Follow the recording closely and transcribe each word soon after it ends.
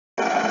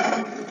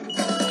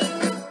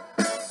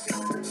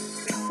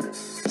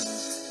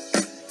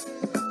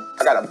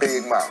I got a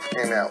big mouth.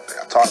 And now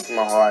I talk from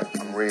my heart.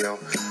 I'm real. You know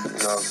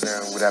what I'm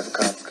saying? Whatever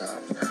comes,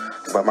 comes.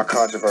 But my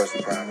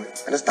controversy probably.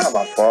 And it's not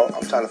my fault.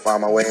 I'm trying to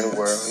find my way in the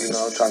world. You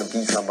know, I'm trying to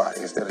be somebody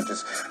instead of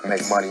just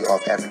make money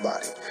off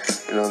everybody.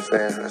 You know what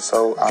I'm saying? And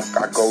so I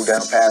go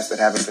down past that,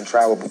 haven't been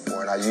traveled before,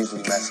 and I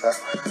usually mess up.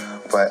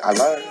 But I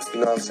learn,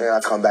 you know what I'm saying?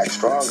 I come back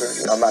stronger.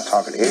 You know, I'm not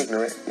talking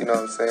ignorant, you know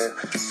what I'm saying?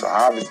 So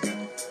I obviously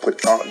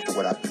put thought into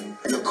what I do.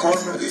 Your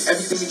karma,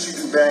 everything that you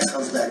do bad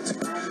comes back to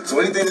you. So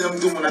anything that I'm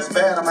doing that's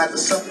bad, I'm going to have to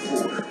suffer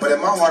for it. But in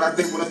my heart, I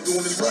think what I'm doing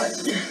is right.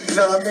 You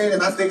know what I mean?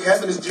 And I think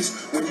heaven is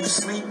just, when you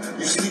sleep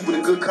with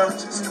a good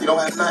conscience. You don't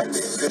have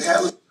nightmares. And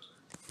hell is...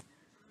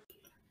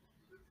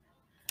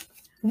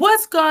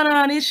 What's going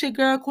on? It's your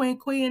girl, Queen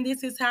Queen.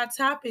 This is Hot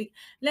Topic.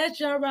 Let's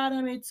jump right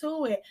on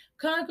into it.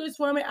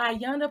 Congresswoman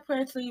Ayanna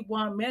Pressley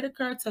want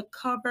Medicare to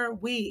cover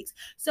wigs.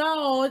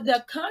 So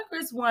the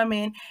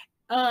Congresswoman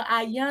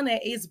Ayanna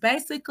is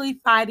basically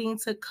fighting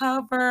to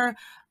cover.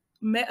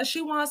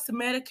 She wants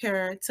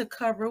Medicare to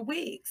cover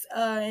wigs.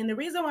 And the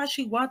reason why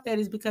she wants that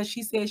is because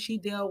she said she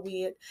dealt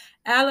with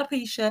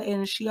alopecia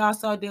and she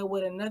also dealt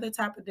with another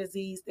type of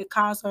disease that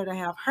caused her to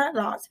have hair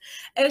loss.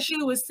 And she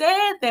was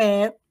saying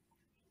that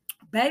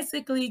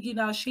basically, you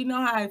know, she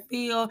know how it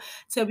feel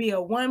to be a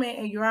woman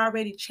and you're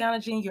already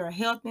challenging your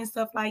health and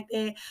stuff like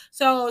that.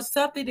 So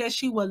something that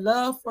she would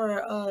love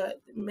for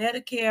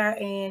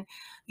Medicare and,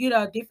 you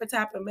know, different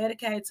type of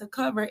Medicaid to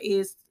cover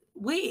is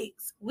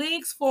wigs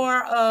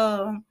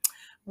for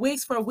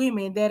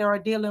women that are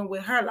dealing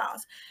with hair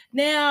loss.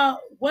 Now,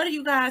 what do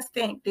you guys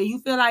think? Do you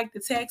feel like the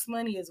tax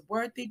money is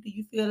worth it? Do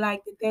you feel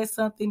like that that's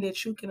something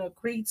that you can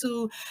agree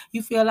to?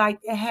 You feel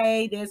like that,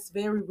 hey, that's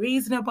very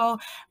reasonable?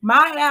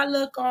 My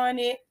outlook on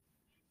it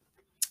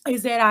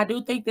is that I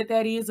do think that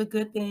that is a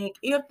good thing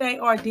if they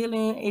are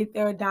dealing, if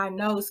they're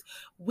diagnosed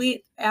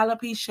with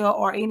alopecia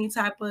or any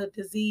type of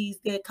disease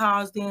that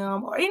cause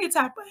them, or any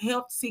type of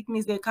health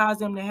sickness that cause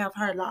them to have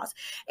hair loss.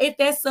 If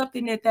that's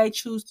something that they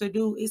choose to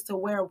do is to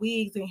wear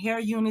wigs and hair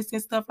units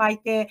and stuff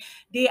like that,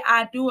 then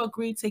I do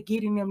agree to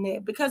getting them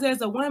that, because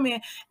as a woman,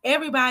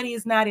 everybody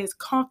is not as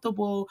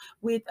comfortable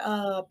with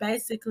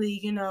basically,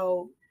 you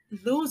know,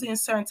 losing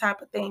certain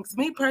type of things.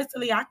 Me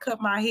personally, I cut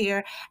my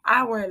hair.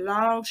 I wear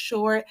long,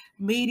 short,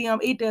 medium,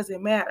 it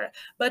doesn't matter.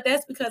 But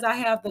that's because I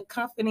have the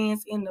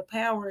confidence and the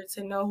power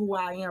to know who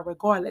I am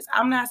regardless.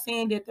 I'm not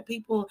saying that the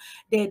people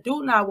that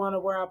do not want to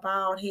wear a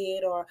bald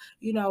head or,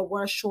 you know,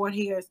 wear short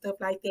hair and stuff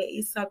like that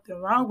is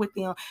something wrong with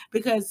them,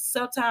 because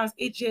sometimes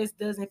it just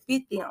doesn't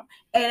fit them.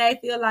 And they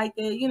feel like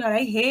that, you know,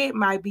 their head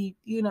might be,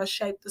 you know,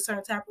 shaped a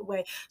certain type of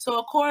way. So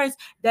of course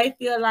they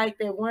feel like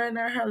they're wearing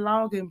their hair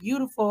long and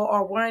beautiful,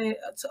 or wearing it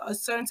a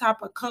certain type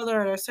of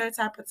color or a certain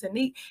type of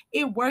technique,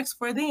 it works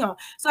for them.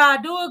 So I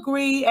do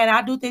agree, and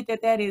I do think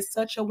that that is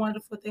such a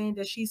wonderful thing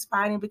that she's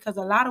fighting, because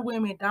a lot of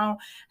women don't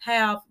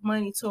have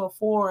money to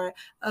afford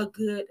a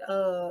good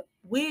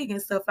wig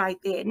and stuff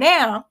like that.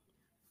 Now,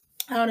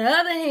 on the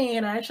other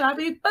hand, I ain't trying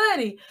to be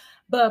funny,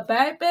 but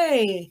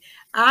baby,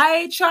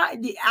 I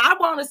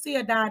want to see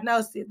a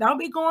diagnosis. Don't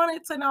be going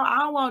into no, I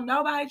don't want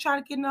nobody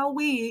trying to get no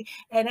wig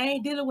and they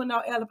ain't dealing with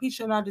no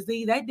alopecia or no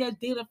disease. They just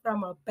dealing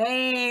from a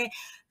bad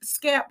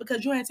scalp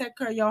because you ain't take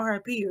care of your hair,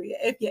 period.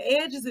 If your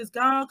edges is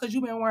gone because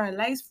you've been wearing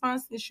lace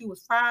fronts since you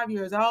was 5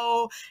 years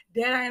old,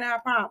 that ain't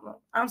our problem.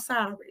 I'm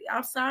sorry.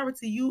 I'm sorry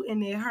to you in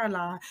that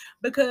hairline,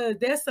 because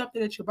that's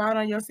something that you brought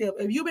on yourself.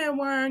 If you've been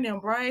wearing them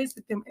braids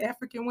with them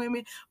African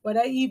women, where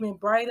they even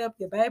braid up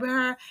your baby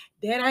hair,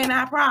 that ain't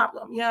our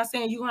problem. You know what I'm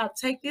saying? You're going to have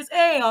to take this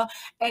L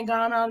and go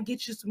on and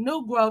get you some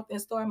new growth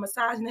and start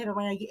massaging it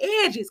around your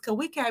edges, because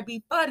we can't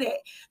be for that.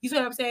 You see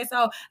what I'm saying?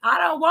 So I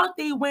don't want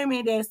these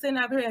women that sitting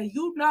up here and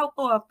you know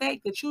for a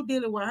fact that you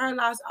dealing with hair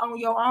loss on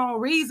your own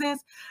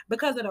reasons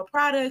because of the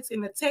products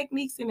and the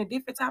techniques and the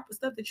different type of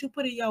stuff that you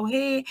put in your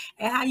head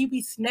and how you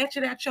be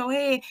snatching at your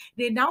head.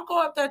 Then don't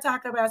go up there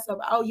talking about some,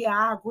 oh yeah,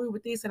 I agree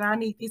with this and I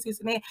need this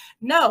and that.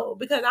 No,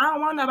 because I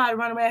don't want nobody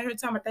running around here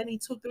talking about they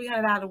need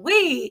 $200-300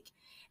 wig.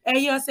 And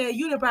you're saying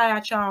you to buy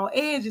out your own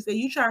edges and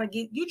you trying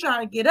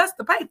to get us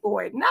to pay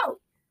for it. No.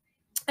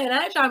 And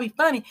I ain't trying to be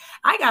funny.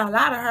 I got a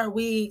lot of her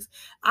wigs.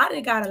 I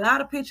done got a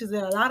lot of pictures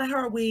of a lot of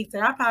her wigs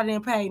that I probably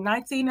didn't pay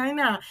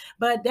 $19.99.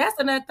 But that's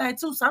another thing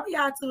too. Some of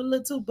y'all too a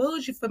little too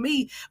bougie for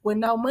me with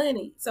no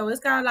money. So it's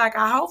kind of like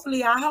I hope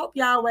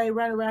y'all ain't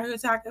running around here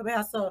talking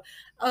about so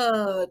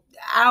oh,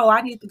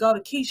 I need to go to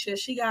Keisha.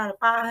 She got a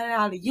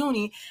 $500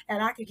 unit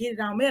and I could get it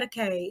on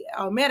Medicaid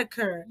or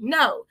Medicare.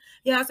 No.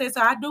 You know what I'm saying?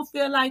 So I do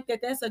feel like that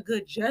that's a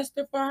good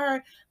gesture for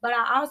her. But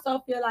I also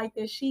feel like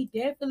that she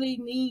definitely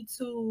need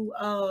to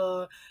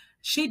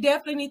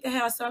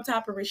have some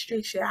type of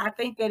restriction. I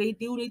think that they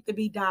do need to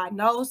be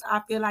diagnosed.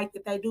 I feel like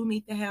that they do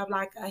need to have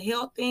like a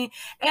health thing.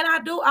 And I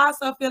do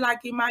also feel like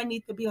it might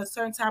need to be a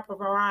certain type of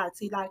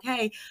variety. Like,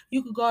 hey,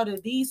 you could go to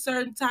these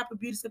certain type of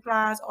beauty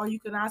supplies, or you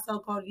can also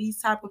go to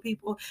these type of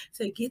people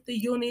to get the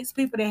units,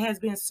 people that has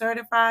been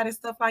certified and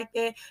stuff like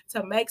that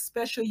to make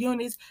special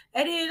units.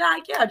 And then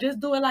like, yeah, just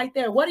do it like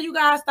that. What are you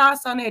guys'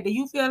 thoughts on that? Do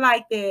you feel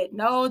like that?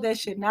 No, that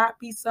should not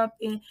be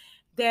something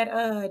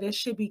that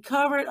should be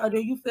covered, or do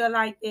you feel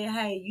like that,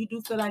 hey, you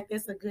do feel like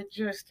that's a good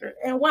gesture,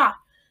 and why?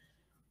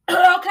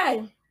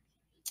 Okay.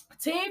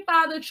 Teen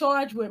father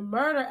charged with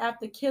murder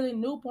after killing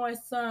newborn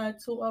son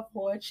to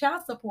avoid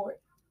child support.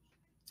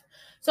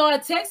 So a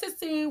Texas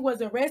teen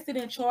was arrested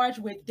and charged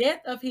with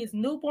death of his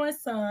newborn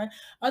son.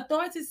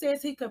 Authorities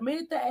says he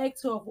committed the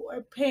act to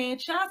avoid paying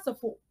child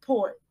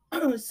support.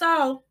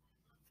 So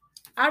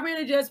I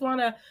really just want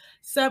to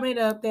sum it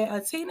up that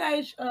a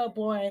teenage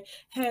boy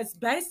has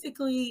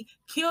basically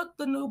killed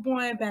the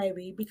newborn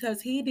baby because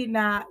he did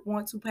not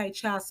want to pay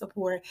child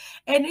support.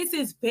 And this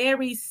is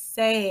very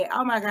sad.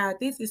 Oh my God,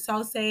 this is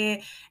so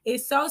sad.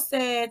 It's so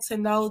sad to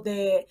know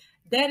that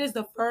that is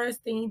the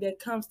first thing that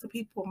comes to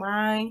people's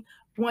mind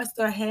once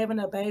they're having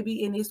a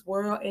baby in this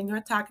world and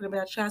you're talking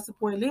about child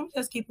support. Let me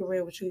just keep it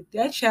real with you.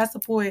 That child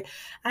support,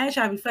 I ain't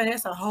trying to be funny.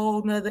 That's a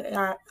whole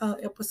nother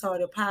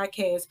episode of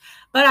podcast.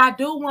 But I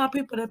do want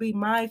people to be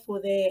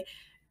mindful that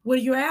when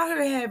you're out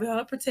here having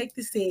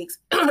unprotected sex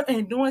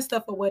and doing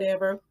stuff or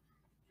whatever,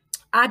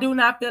 I do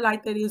not feel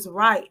like that is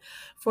right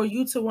for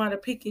you to want to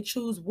pick and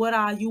choose what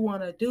all you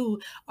want to do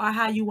or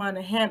how you want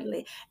to handle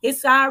it.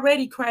 It's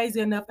already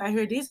crazy enough out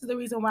here. This is the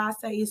reason why I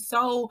say it's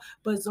so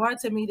bizarre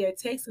to me that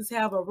Texas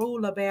have a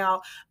rule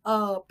about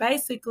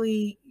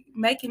basically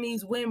making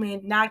these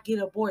women not get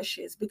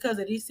abortions because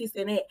of this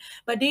and that.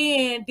 But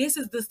then this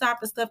is the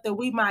type of stuff that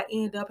we might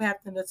end up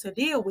having to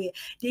deal with.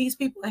 These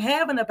people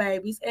having the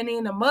babies, and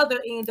then the mother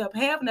end up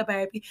having a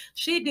baby.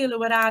 She dealing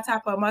with all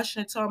type of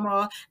emotional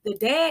turmoil. The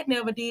dad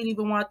never did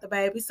even want the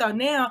baby. So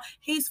now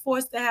he's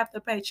forced to have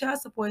to pay child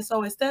support.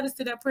 So instead of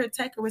sitting up here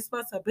taking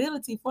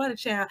responsibility for the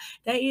child,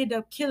 they end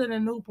up killing a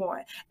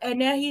newborn. And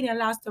now he done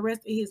lost the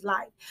rest of his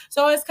life.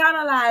 So it's kind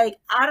of like,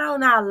 I do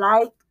not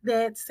like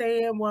that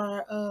saying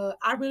where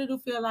I really do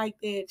feel like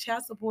that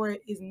child support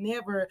is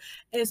never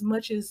as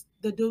much as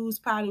the dudes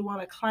probably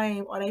want to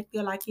claim, or they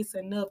feel like it's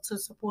enough to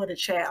support a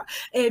child.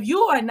 If you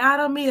are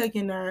not a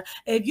millionaire,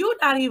 if you're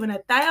not even a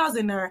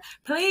thousandaire,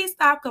 please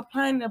stop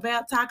complaining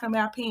about talking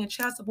about paying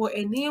child support.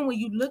 And then when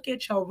you look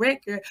at your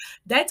record,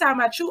 they talking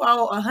about you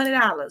owe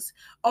 $100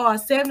 or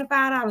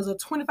 $75 or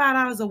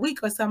 $25 a week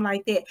or something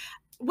like that.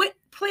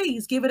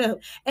 Please give it up.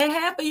 And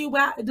half of you,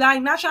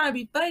 like, not trying to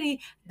be funny,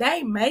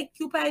 they make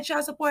you pay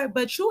child support,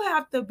 but you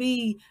have to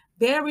be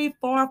very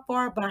far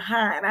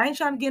behind. I ain't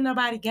trying to get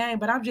nobody game,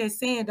 but I'm just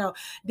saying though,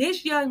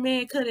 this young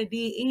man could have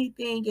did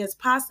anything as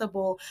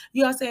possible,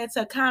 you know what I'm saying,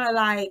 to kind of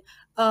like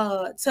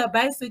to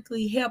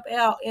basically help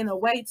out in a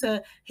way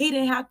to he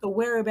didn't have to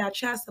worry about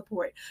child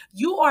support.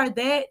 You are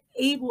that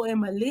evil and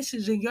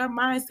malicious, and your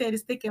mindset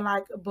is thinking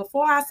like,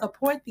 before I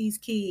support these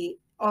kids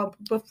or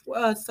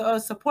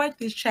support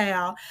this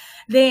child,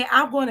 then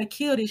I'm going to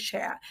kill this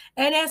child.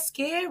 And that's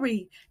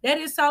scary. That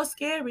is so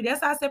scary.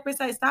 That's why I separate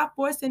say, stop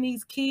forcing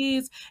these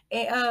kids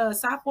and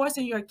stop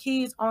forcing your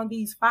kids on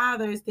these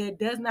fathers that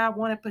does not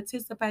want to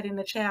participate in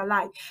the child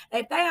life.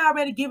 If they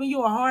already giving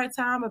you a hard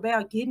time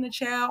about getting a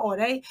child, or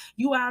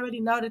you already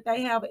know that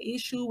they have an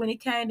issue when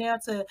it came down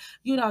to,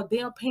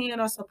 them paying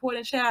or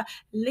supporting child,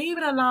 leave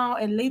it alone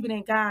and leave it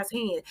in God's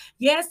hands.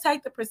 Yes,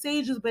 take the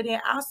procedures, but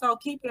then also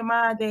keep in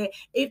mind that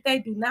if they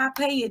do not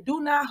pay it, do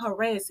not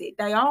harass it.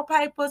 They own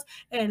papers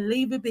and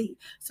leave it be.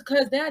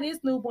 Because now this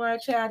newborn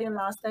child in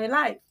lost their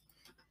life.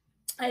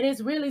 And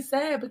it's really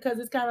sad because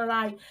it's kind of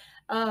like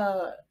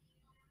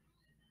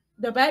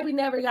the baby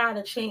never got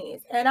a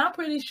chance. And I'm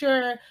pretty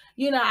sure,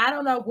 I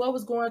don't know what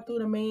was going through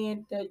the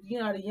man, the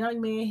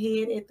young man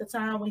head at the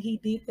time when he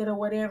did that or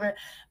whatever.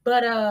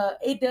 But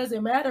it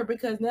doesn't matter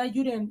because now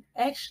you didn't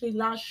actually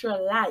lost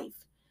your life.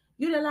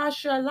 You didn't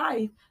lost your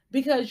life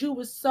because you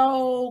were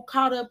so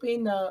caught up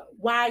in the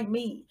why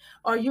me,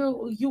 or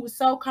you were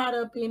so caught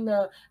up in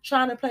the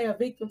trying to play a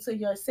victim to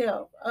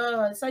yourself.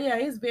 So yeah,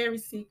 it's very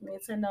sickening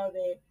to know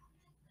that.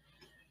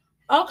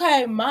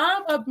 Okay,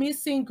 mom of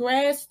missing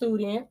grad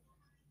student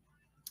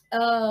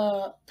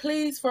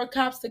please for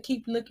cops to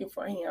keep looking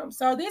for him.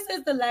 So this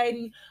is the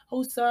lady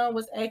whose son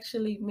was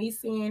actually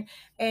missing,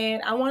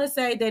 and I want to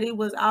say that it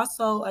was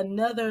also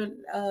another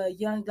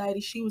young lady.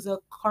 She was a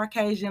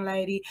Caucasian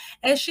lady,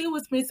 and she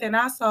was missing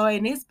also,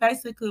 and this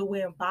basically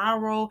went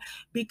viral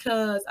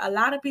because a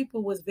lot of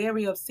people was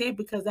very upset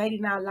because they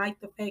did not like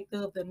the fact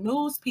of the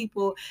news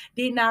people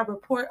did not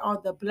report on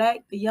the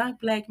young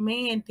black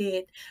man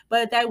dead,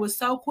 but they were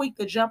so quick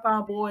to jump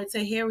on board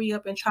to hurry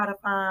up and try to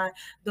find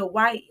the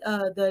white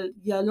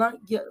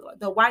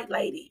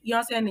lady, you know what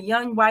I'm saying, the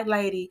young white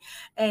lady,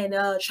 and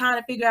trying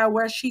to figure out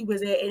where she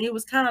was at. And it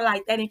was kind of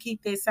like they didn't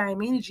keep that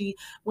same energy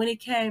when it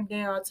came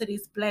down to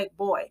this black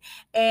boy.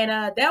 And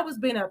that was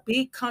been a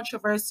big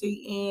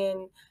controversy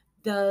in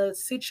the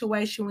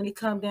situation when it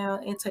come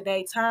down in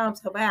today's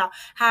times about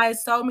how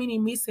so many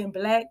missing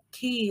black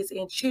kids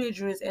and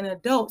children and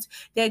adults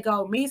that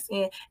go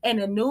missing,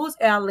 and the news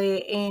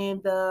outlet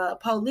and the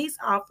police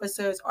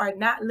officers are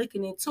not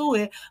looking into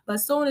it. But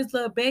as soon as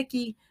little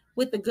Becky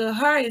with the good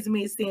hair is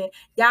missing,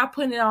 y'all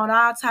putting it on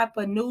all type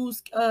of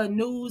news and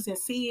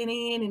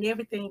CNN and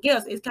everything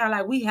else. It's kind of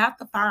like we have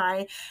to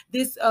find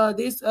this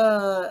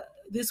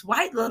this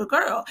white little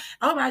girl.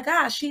 Oh my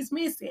gosh, she's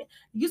missing.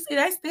 You see,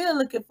 they still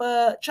looking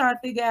for, trying to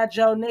figure out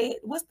Jonette.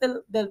 What's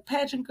the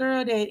pageant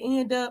girl that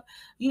ended up,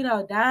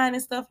 dying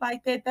and stuff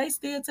like that? They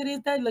still to this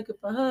day looking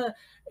for her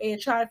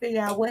and trying to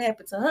figure out what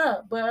happened to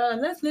her. But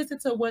let's listen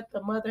to what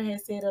the mother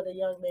has said of the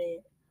young man.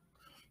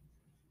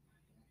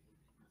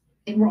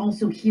 And we're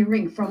also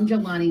hearing from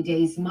Jelani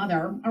Day's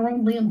mother. Our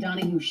own Liam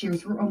Donahue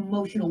shares her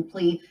emotional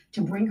plea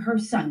to bring her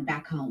son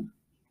back home.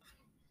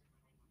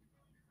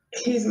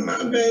 He's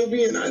my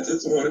baby, and I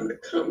just want him to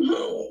come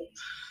home.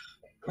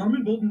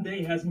 Carmen Bolden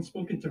Day hasn't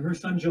spoken to her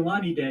son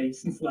Jelani Day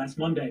since last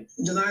Monday.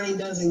 Jelani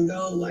doesn't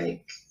go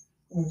like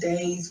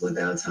days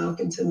without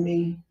talking to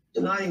me.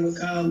 Jelani would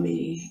call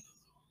me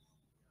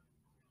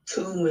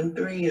 2 and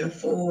 3 and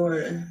 4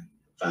 and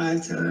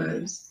 5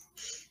 times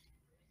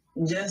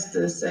just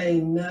to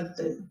say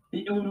nothing.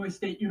 The Illinois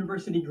State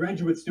University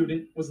graduate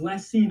student was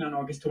last seen on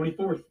August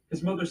 24th.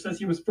 His mother says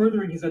he was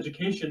furthering his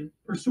education,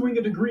 pursuing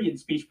a degree in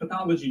speech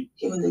pathology.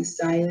 He was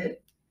excited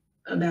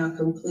about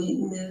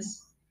completing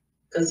this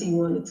because he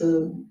wanted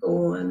to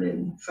go on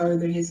and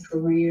further his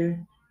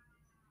career.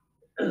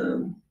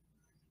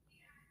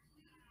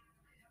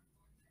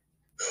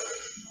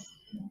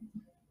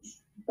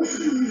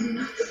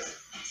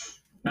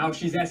 Now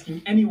she's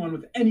asking anyone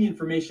with any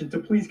information to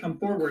please come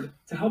forward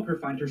to help her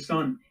find her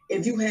son.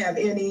 If you have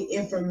any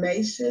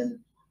information,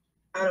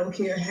 I don't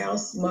care how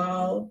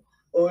small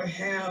or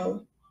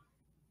how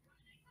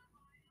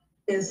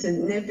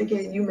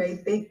insignificant you may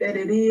think that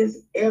it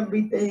is,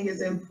 everything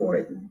is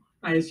important.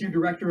 ISU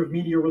Director of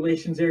Media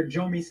Relations Eric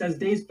Jomey says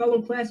Day's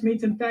fellow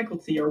classmates and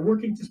faculty are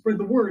working to spread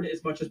the word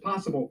as much as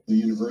possible. The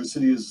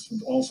university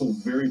is also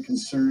very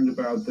concerned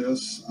about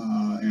this,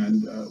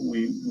 and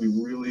we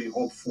really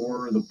hope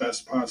for the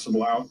best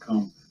possible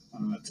outcome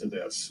to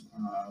this.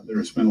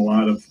 There's been a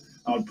lot of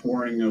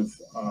outpouring of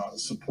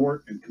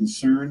support and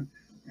concern,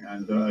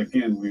 and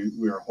again,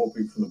 we are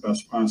hoping for the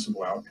best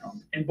possible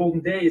outcome. And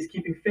Bolden Day is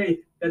keeping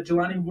faith that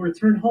Jelani will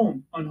return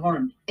home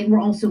unharmed. And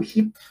we're also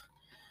here.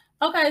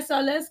 Okay, so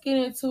let's get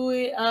into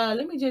it.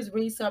 Let me just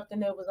read something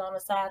that was on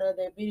the side of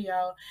that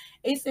video.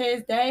 It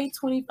says Day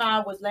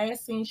 25 was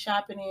last seen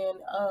shopping in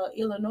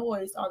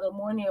Illinois on the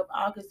morning of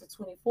August the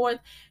 24th.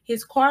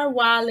 His car,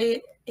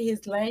 wallet,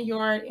 his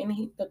lanyard,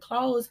 and the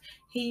clothes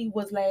he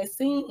was last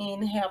seen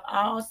in have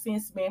all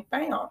since been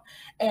found.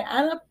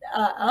 An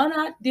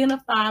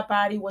unidentified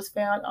body was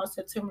found on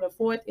September the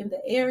 4th in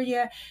the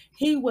area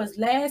he was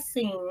last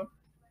seen.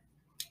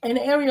 In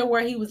the area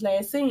where he was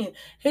last seen.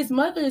 His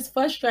mother is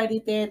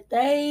frustrated that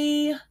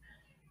they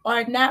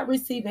are not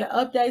receiving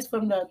updates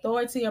from the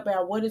authority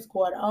about what is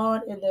going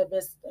on in the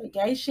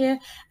investigation.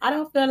 I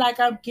don't feel like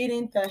I'm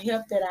getting the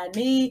help that I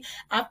need.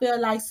 I feel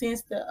like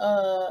since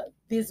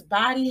this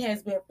body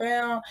has been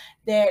found,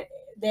 that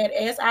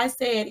as I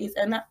said is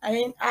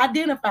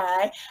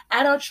unidentified,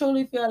 I don't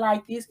truly feel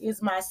like this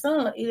is my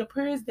son. It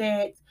appears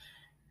that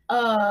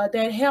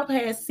that help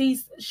has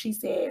ceased, she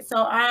said.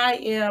 So I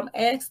am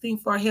asking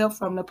for help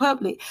from the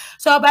public.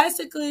 So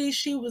basically,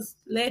 she was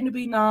letting it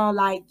be known,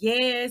 like,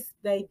 yes,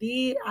 they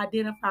did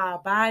identify a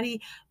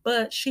body,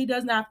 but she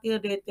does not feel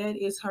that that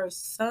is her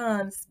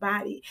son's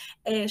body.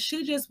 And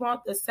she just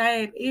wants the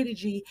same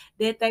energy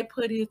that they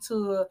put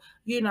into,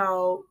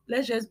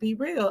 let's just be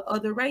real,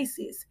 other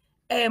races.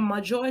 And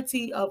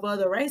majority of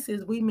other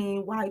races, we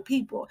mean white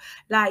people.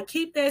 Like,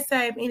 keep that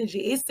same energy.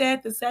 It's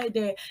sad to say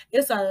that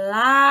it's a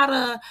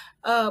lot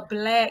of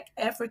Black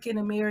African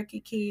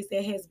American kids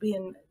that has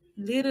been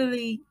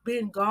literally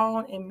been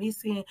gone and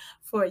missing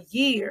for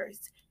years,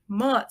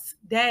 months,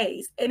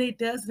 days, and it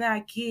does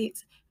not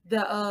get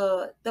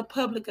the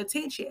public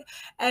attention.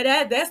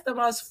 And that's the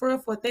most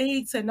fearful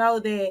thing, to know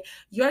that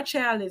your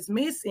child is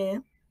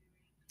missing.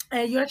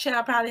 And your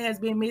child probably has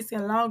been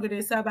missing longer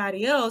than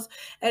somebody else.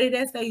 And then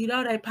that's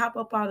how they pop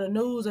up on the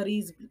news or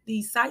these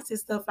sites and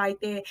stuff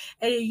like that.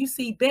 And then you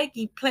see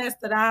Becky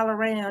plastered all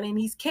around and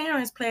these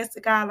Karens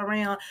plastered all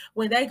around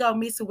when they go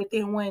missing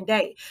within one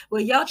day. Well,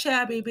 your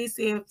child be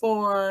missing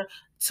for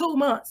 2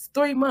 months,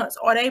 3 months,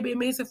 or they been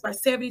missing for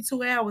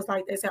 72 hours.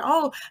 Like they say,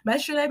 oh,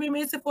 make sure they be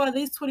missing for at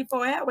least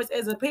 24 hours.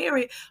 As a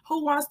parent,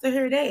 who wants to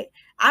hear that?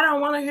 I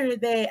don't want to hear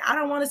that. I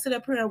don't want to sit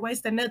up here and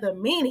waste another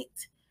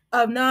minute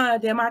of knowing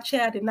that my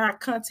child did not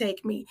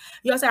contact me.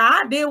 Say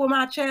I deal with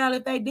my child.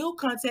 If they do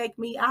contact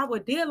me, I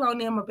would deal on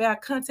them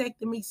about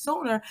contacting me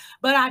sooner.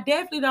 But I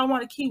definitely don't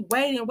want to keep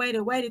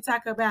waiting,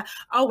 talk about,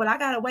 oh, well, I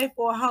got to wait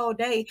for a whole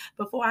day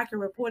before I can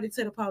report it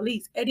to the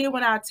police. And then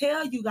when I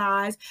tell you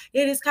guys,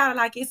 it is kind of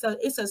like it's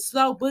a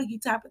slow boogie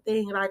type of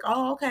thing. Like,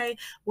 oh, okay,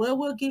 well,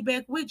 we'll get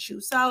back with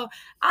you. So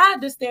I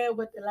understand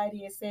what the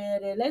lady has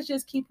said, and let's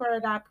just keep her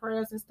in our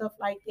prayers and stuff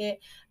like that,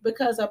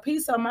 because a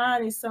peace of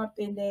mind is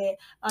something that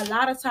a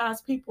lot of times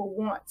people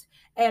want.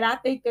 And I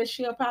think that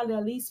she'll probably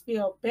at least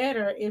feel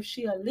better if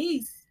they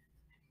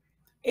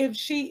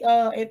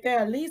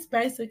at least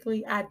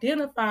basically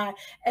identify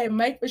and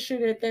make for sure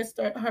that that's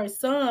her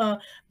son,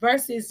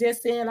 versus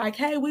just saying like,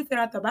 hey, we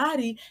found the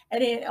body,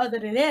 and then other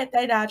than that,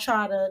 they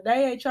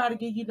ain't try to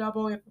give you no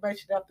more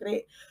information after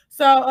that.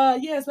 So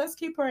yes, let's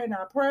keep her in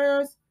our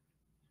prayers.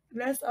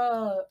 let's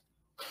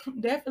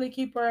definitely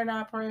keep her in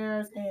our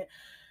prayers and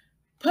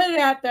put it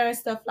out there and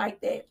stuff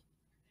like that.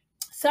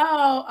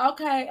 So,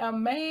 okay, a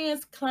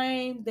man's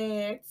claim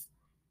that,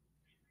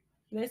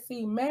 let's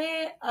see,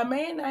 a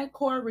man named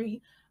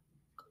Corey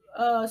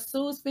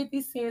sues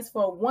 50 Cent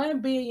for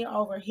 $1 billion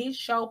over his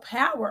show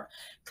Power.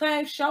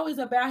 Claims show is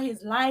about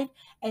his life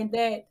and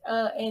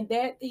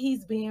that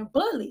he's being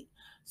bullied.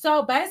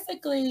 So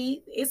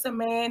basically, it's a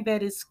man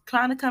that is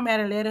trying to come out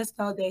and let us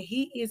know that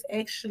he is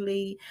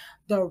actually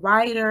the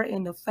writer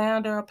and the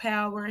founder of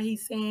Power.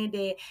 He's saying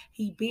that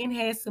he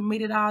has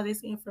submitted all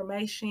this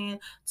information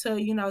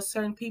to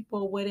certain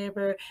people,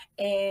 whatever.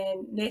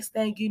 And next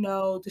thing you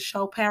know, the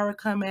show Power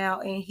come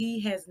out, and he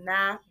has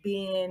not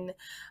been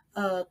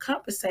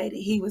compensated.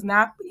 He was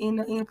not in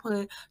the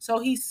input. So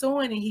he's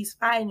suing and he's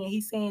fighting, and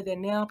he's saying that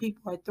now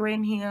people are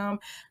threatening him.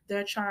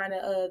 They're trying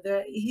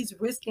to he's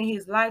risking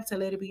his life to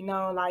let it be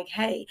known, like,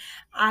 hey,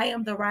 I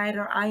am the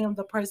writer, I am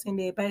the person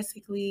that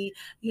basically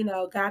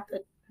got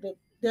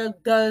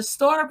the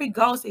story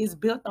Ghost is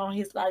built on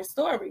his life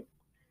story.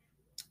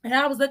 And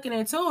I was looking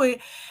into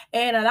it,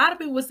 and a lot of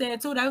people were saying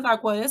too, they was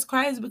like, well, that's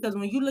crazy, because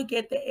when you look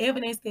at the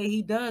evidence that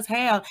he does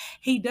have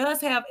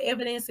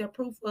evidence and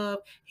proof of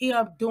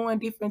him doing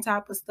different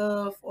type of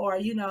stuff, or,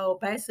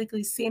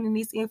 basically sending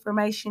this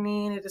information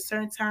in at a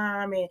certain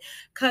time and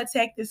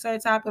contacting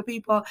certain type of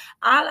people.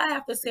 All I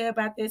have to say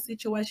about that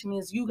situation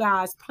is, you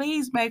guys,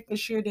 please make for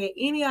sure that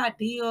any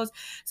ideas,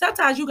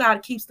 sometimes you got to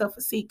keep stuff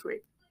a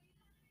secret.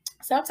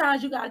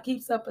 Sometimes you got to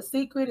keep stuff a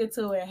secret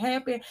until it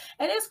happens.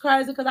 And it's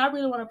crazy because I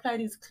really want to play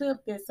this clip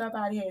that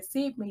somebody had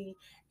sent me.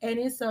 And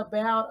it's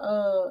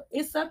about,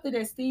 it's something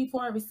that Steve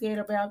Harvey said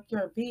about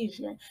your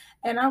vision.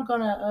 And I'm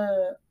going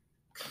to,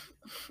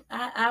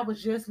 I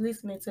was just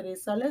listening to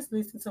this. So let's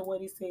listen to what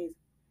he says.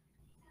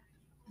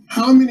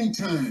 How many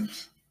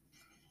times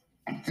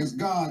has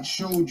God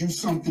showed you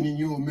something in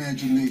your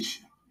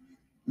imagination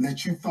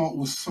that you thought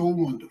was so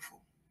wonderful?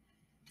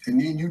 And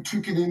then you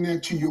took it in there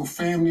to your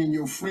family and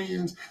your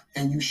friends,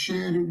 and you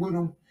shared it with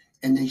them,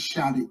 and they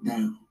shot it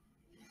down.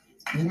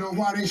 You know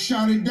why they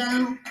shot it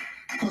down?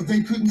 Because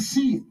they couldn't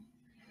see it.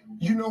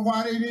 You know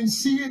why they didn't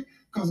see it?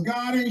 Because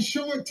God ain't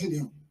show it to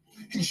them.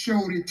 He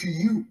showed it to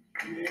you.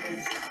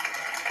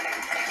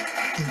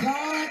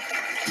 God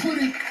put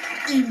it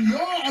in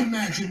your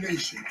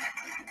imagination.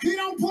 He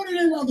don't put it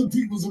in other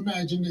people's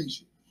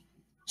imagination.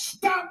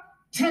 Stop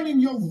telling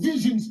your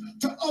visions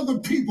to other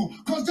people,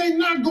 because they're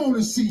not going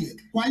to see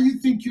it. Why you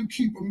think you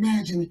keep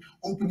imagining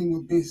opening a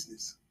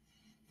business?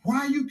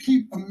 Why you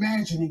keep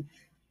imagining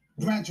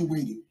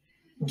graduating,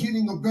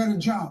 getting a better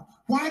job?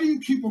 Why do you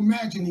keep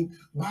imagining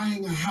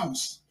buying a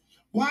house?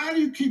 Why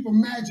do you keep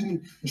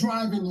imagining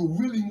driving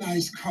a really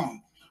nice car?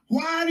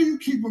 Why do you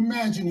keep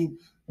imagining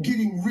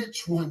getting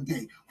rich one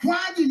day?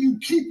 Why do you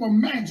keep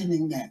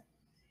imagining that?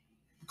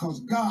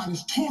 Because God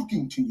is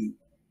talking to you.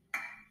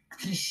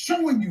 He's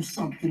showing you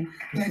something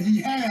that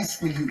he has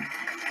for you.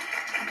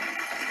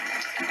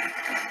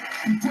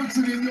 He puts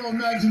it in your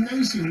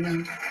imagination,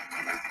 man.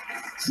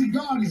 See,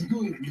 God is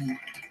good, man.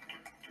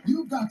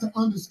 You've got to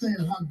understand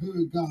how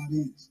good God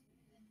is.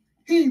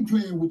 He ain't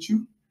playing with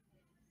you.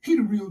 He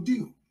the real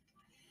deal.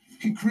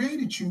 He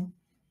created you,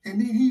 and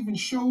then he even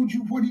showed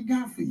you what he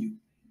got for you.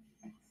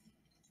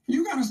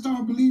 You got to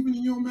start believing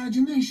in your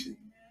imagination.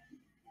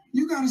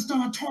 You got to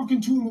start talking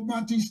to him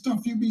about these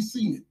stuff you be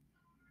seeing.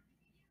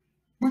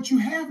 But you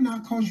have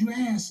not because you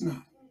ask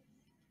not.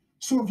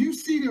 So if you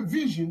see the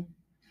vision,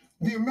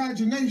 the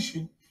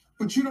imagination,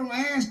 but you don't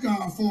ask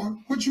God for it,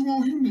 what you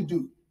want him to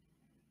do?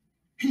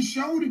 He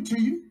showed it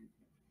to you.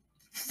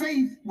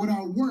 Faith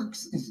without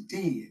works is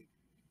dead.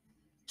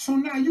 So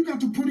now you got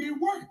to put in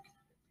work.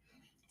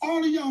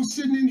 All of y'all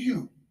sitting in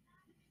here,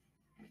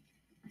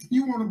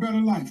 you want a better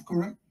life,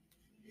 correct?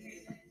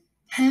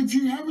 Haven't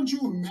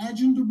you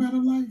imagined a better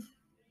life?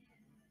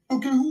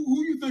 Okay,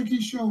 who you think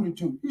he showed it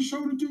to? He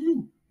showed it to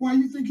you. Why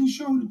you think he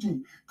showed it to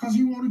you? Because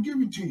he want to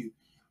give it to you.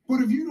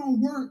 But if you don't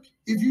work,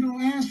 if you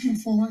don't ask him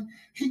for it,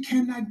 he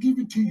cannot give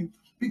it to you,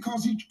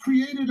 because he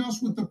created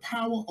us with the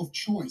power of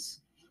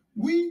choice.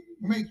 We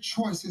make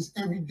choices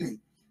every day.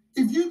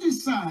 If you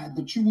decide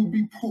that you will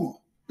be poor,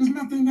 there's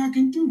nothing I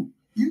can do.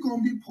 You're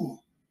going to be poor.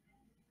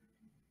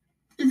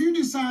 If you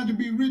decide to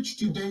be rich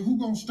today, who's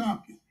going to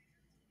stop you?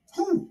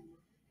 Who?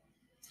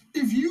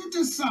 If you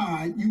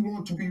decide you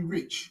want to be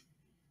rich,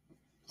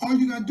 all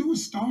you got to do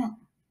is start.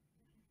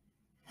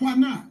 Why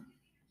not?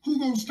 Who's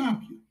going to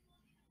stop you?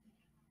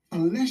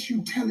 Unless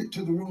you tell it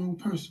to the wrong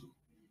person.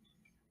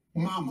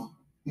 Mama,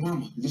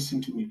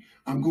 listen to me.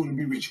 I'm going to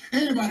be rich.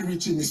 Anybody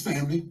rich in this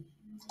family?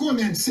 Go in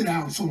there and sit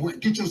down somewhere.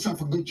 Get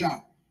yourself a good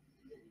job.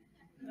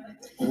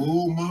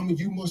 Oh, mama,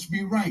 you must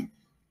be right.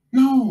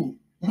 No,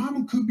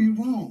 mama could be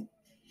wrong.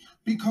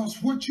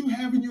 Because what you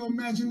have in your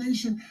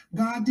imagination,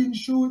 God didn't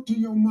show it to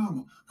your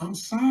mama. I'm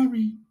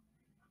sorry.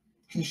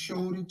 He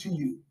showed it to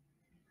you.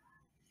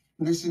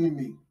 Listen to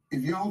me.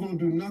 If y'all don't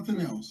do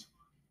nothing else,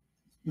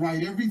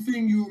 write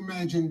everything you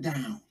imagine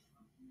down.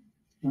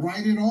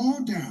 Write it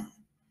all down.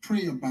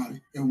 Pray about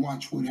it and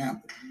watch what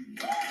happens.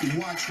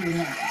 Watch what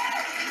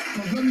happens.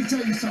 Because let me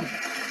tell you something.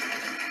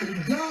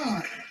 If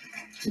God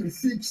can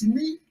fix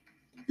me,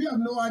 you have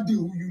no idea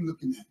who you're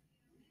looking at.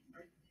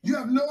 You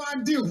have no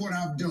idea what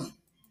I've done.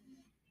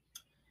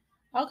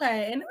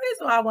 Okay, and the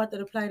reason why I wanted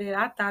to play that,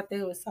 I thought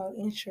they was so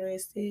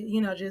interested,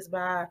 you know, just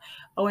by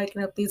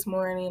waking up this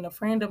morning. A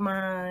friend of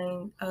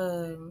mine,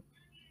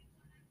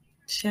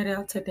 shout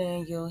out to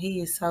Daniel.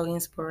 He is so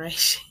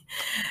inspirational.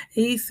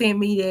 He sent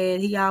me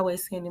that. He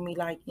always sending me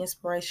like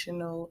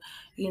inspirational,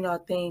 you know,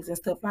 things and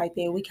stuff like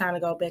that. We kind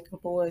of go back and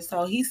forth.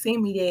 So he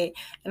sent me that,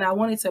 and I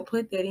wanted to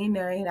put that in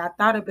there. And I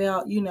thought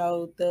about, you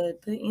know, the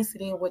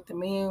incident with the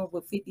man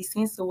with 50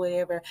 cents or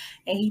whatever,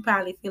 and he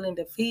probably feeling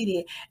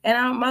defeated. And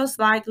I'm most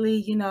likely,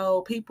 you know,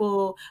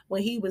 people,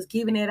 when he was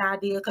giving that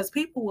idea, because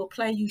people will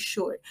play you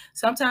short.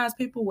 Sometimes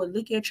people will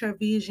look at your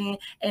vision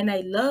and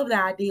they love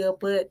the idea,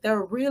 but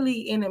they're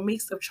really in a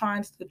mix of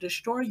trying to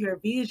destroy your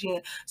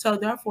vision, so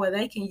therefore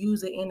they can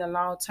use it in the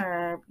long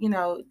term, you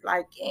know,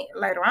 like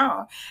later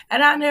on.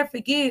 And I'll never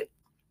forget,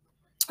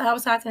 I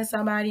was talking to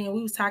somebody and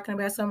we was talking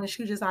about something, and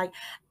she was just like,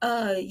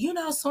 you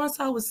know,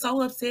 so-and-so was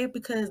so upset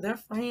because their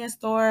friends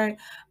started,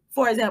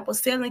 for example,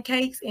 selling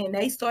cakes, and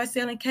they started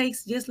selling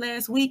cakes just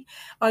last week,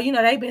 or, you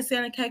know, they've been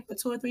selling cake for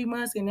 2 or 3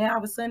 months, and now all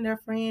of a sudden their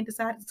friend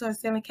decided to start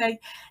selling cake.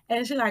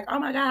 And she's like, oh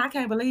my God, I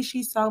can't believe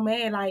she's so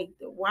mad. Like,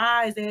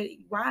 why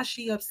is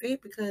she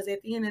upset? Because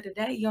at the end of the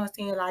day, you know what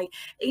I'm saying? Like,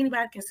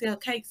 anybody can sell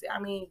cakes. I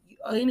mean,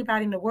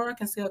 anybody in the world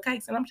can sell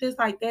cakes. And I'm just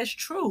like, that's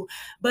true.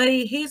 But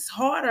it hits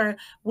harder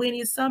when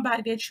it's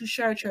somebody that you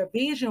shared your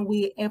vision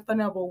with, and for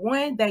number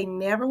one, they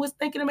never was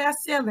thinking about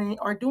selling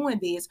or doing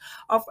this,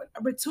 or for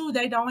number two,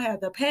 they don't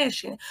have the passion.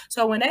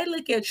 So when they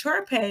look at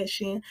your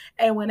passion,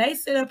 and when they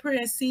sit up here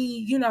and see,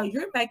 you know,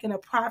 you're making a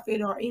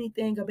profit or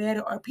anything about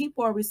it, or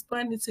people are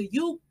responding to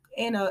you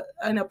in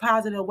a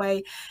positive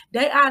way,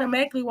 they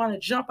automatically want to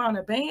jump on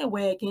a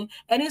bandwagon.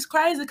 And it's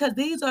crazy because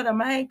these are the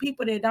main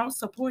people that don't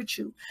support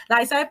you.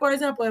 Like, say for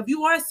example, if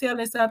you are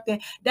selling something,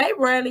 they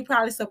rarely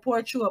probably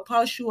support you or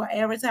post you or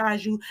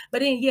advertise you, but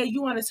then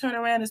you want to turn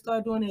around and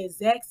start doing the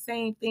exact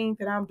same thing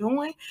that I'm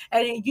doing,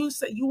 and then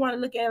you want to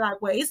look at it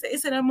like, well,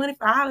 it's enough money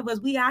for all of us,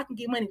 I can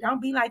get money.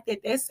 Don't be like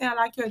that. That sound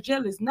like you're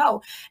jealous.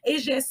 No, it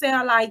just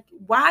sound like,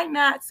 why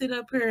not sit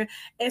up here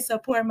and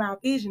support my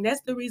vision?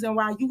 That's the reason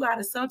why you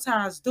gotta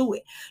sometimes do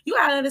it. You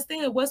gotta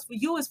understand what's for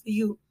you is for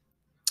you.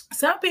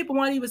 Some people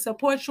won't even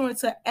support you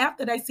until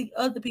after they see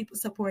other people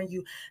supporting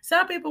you.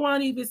 Some people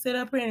won't even sit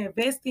up here and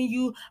invest in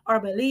you or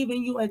believe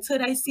in you until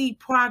they see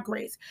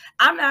progress.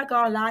 I'm not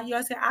going to lie to you.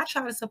 I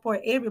try to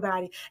support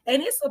everybody.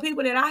 And it's the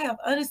people that I have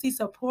honestly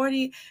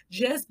supported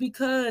just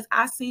because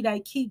I see they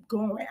keep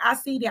going. I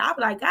see that. I'm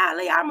like,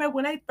 golly, I remember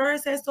when they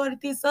first had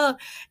started this up,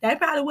 they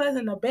probably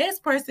wasn't the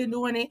best person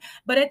doing it.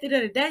 But at the end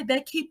of the day,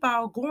 they keep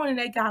on going and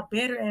they got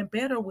better and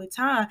better with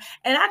time.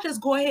 And I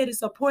just go ahead and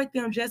support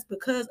them just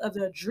because of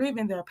their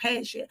driven, their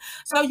passion.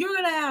 So you're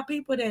gonna have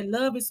people that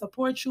love and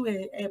support you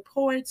and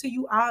pour into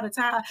you all the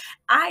time.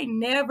 I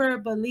never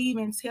believe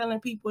in telling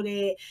people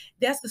that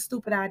that's a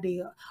stupid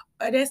idea,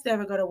 or that's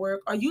never gonna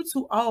work, or you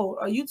too old,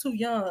 or you too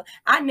young.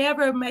 I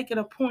never make it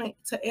a point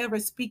to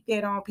ever speak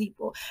that on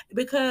people,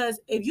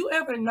 because if you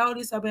ever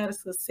notice about a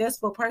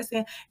successful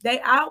person, they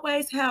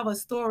always have a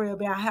story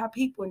about how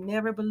people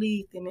never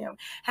believed in them,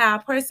 how a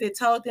person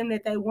told them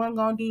that they weren't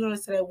gonna do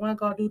this, so they weren't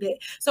gonna do that.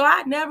 So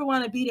I never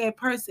want to be that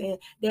person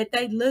that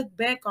they look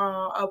back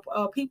on,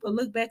 or people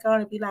look back on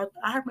and be like,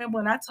 I remember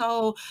when I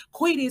told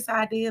Quee this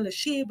idea, and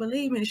she didn't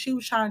believe me, and she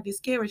was trying to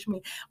discourage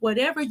me.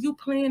 Whatever you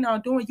plan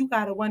on doing, you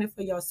gotta want it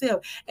for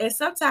yourself. And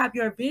sometimes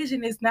your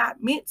vision is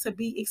not meant to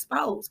be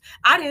exposed.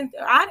 I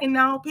didn't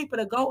know people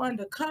to go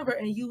undercover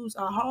and use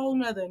a whole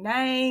nother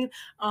name,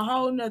 a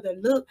whole nother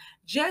look,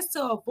 just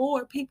to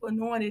avoid people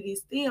knowing it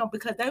is them,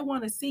 because they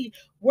want to see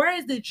where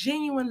is the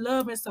genuine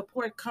love and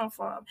support come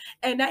from.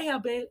 And they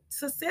have been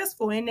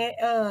successful in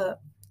that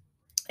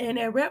and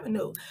their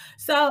revenue.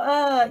 So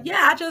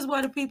I just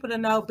wanted people to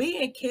know,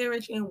 be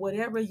encouraged in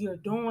whatever you're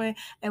doing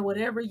and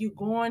whatever you're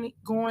going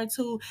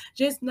to.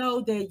 Just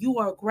know that you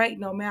are great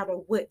no matter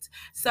what.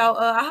 So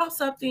I hope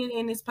something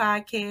in this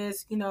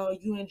podcast, you know,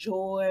 you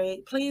enjoy.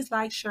 Please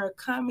like, share,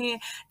 comment.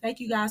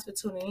 Thank you guys for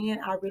tuning in.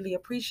 I really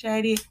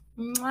appreciate it.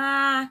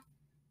 Mwah.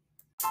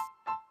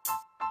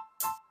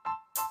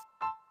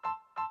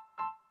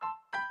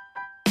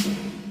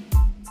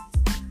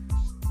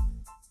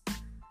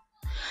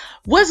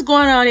 What's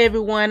going on,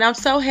 everyone? I'm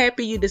so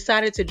happy you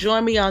decided to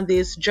join me on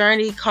this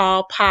journey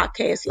called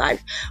Podcast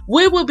Life.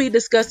 We will be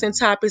discussing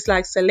topics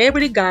like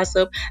celebrity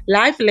gossip,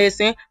 life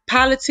lesson,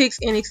 politics,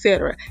 and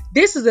etc.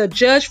 This is a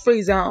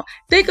judge-free zone.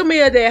 Think of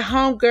me as that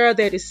homegirl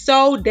that is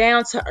so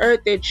down to earth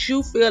that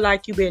you feel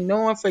like you've been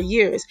knowing for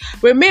years.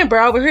 Remember,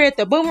 over here at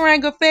the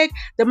Boomerang Effect,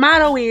 the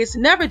motto is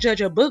never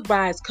judge a book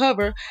by its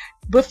cover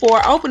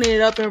before opening it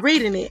up and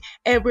reading it.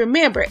 And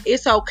remember,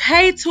 it's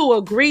okay to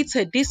agree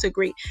to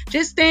disagree.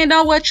 Just stand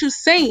on what you're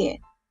saying.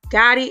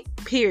 Got it?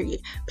 Period.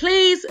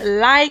 Please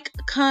like,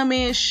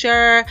 comment,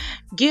 share,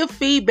 give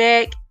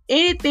feedback,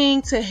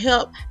 anything to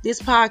help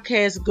this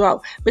podcast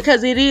grow,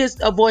 because it is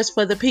a voice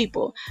for the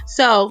people.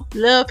 So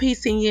love,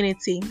 peace, and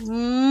unity.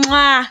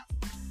 Mwah.